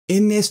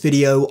In this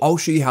video, I'll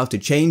show you how to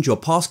change your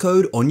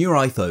passcode on your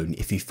iPhone.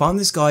 If you found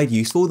this guide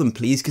useful, then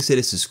please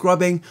consider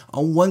subscribing,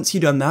 and once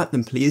you've done that,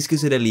 then please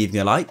consider leaving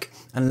a like,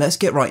 and let's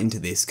get right into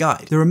this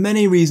guide. There are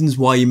many reasons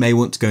why you may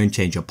want to go and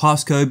change your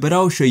passcode, but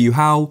I'll show you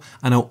how,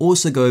 and I'll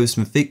also go over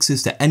some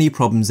fixes to any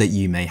problems that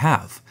you may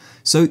have.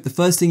 So the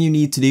first thing you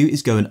need to do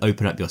is go and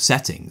open up your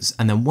settings,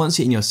 and then once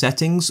you're in your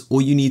settings,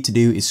 all you need to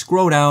do is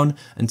scroll down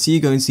until you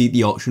go and see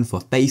the option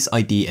for Face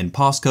ID and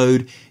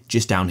Passcode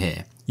just down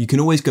here. You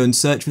can always go and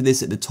search for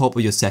this at the top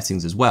of your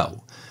settings as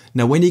well.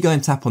 Now when you go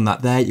and tap on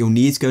that there, you'll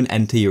need to go and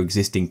enter your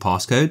existing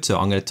passcode, so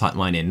I'm going to type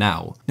mine in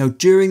now. Now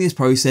during this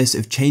process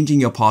of changing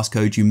your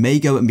passcode, you may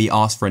go and be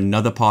asked for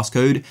another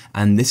passcode,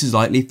 and this is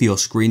likely for your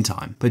screen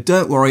time. But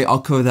don't worry,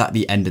 I'll cover that at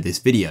the end of this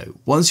video.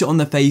 Once you're on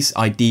the Face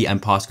ID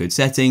and Passcode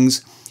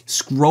settings,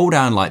 scroll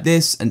down like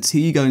this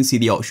until you go and see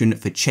the option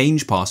for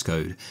change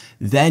passcode.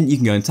 Then you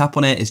can go and tap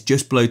on it, it's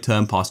just below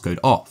turn passcode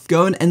off.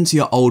 Go and enter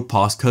your old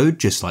passcode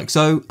just like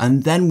so,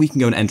 and then we can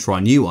go and enter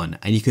our new one.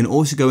 And you can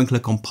also go and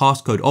click on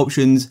passcode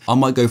options. I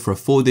might go for a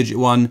 4-digit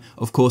one.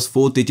 Of course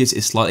 4 digits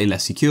is slightly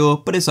less secure,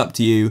 but it's up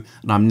to you,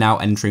 and I'm now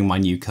entering my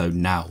new code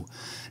now.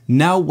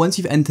 Now, once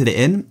you've entered it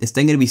in, it's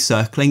then going to be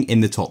circling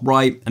in the top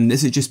right, and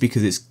this is just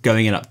because it's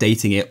going and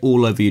updating it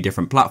all over your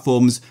different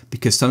platforms,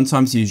 because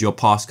sometimes you use your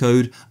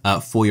passcode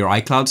for your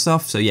iCloud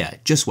stuff, so yeah,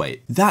 just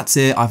wait. That's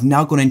it, I've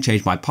now gone and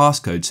changed my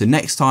passcode, so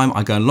next time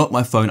I go and lock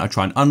my phone, I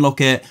try and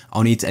unlock it,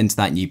 I'll need to enter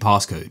that new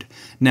passcode.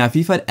 Now, if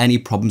you've had any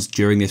problems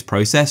during this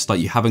process, like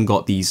you haven't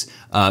got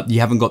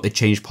the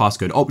change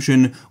passcode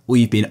option, or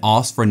you've been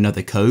asked for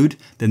another code,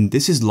 then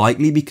this is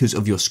likely because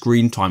of your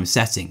screen time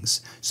settings.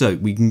 So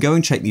we can go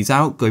and check these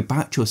out, go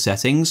back to your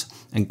settings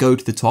and go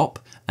to the top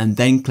and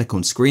then click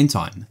on screen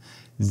time.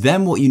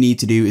 Then what you need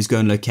to do is go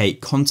and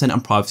locate content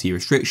and privacy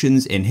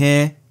restrictions in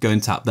here, go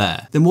and tap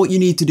there. Then what you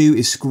need to do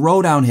is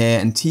scroll down here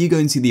until you go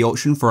and see the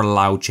option for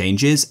allow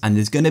changes, and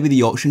there's going to be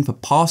the option for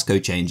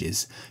passcode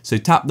changes. So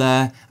tap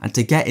there, and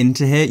to get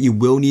into here, you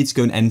will need to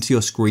go and enter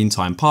your screen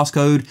time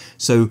passcode.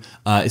 So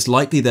it's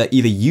likely that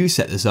either you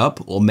set this up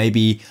or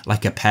maybe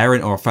like a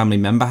parent or a family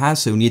member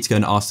has, so you'll need to go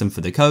and ask them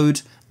for the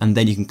code. And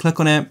then you can click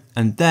on it,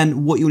 and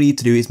then what you'll need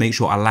to do is make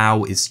sure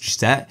allow is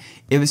set.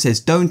 If it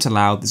says don't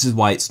allow, this is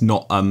why it's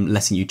not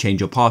letting you change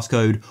your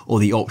passcode, or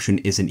the option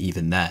isn't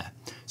even there.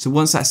 So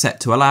once that's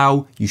set to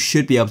allow, you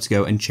should be able to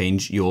go and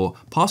change your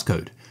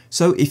passcode.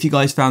 So if you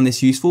guys found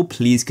this useful,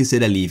 please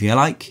consider leaving a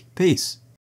like. Peace.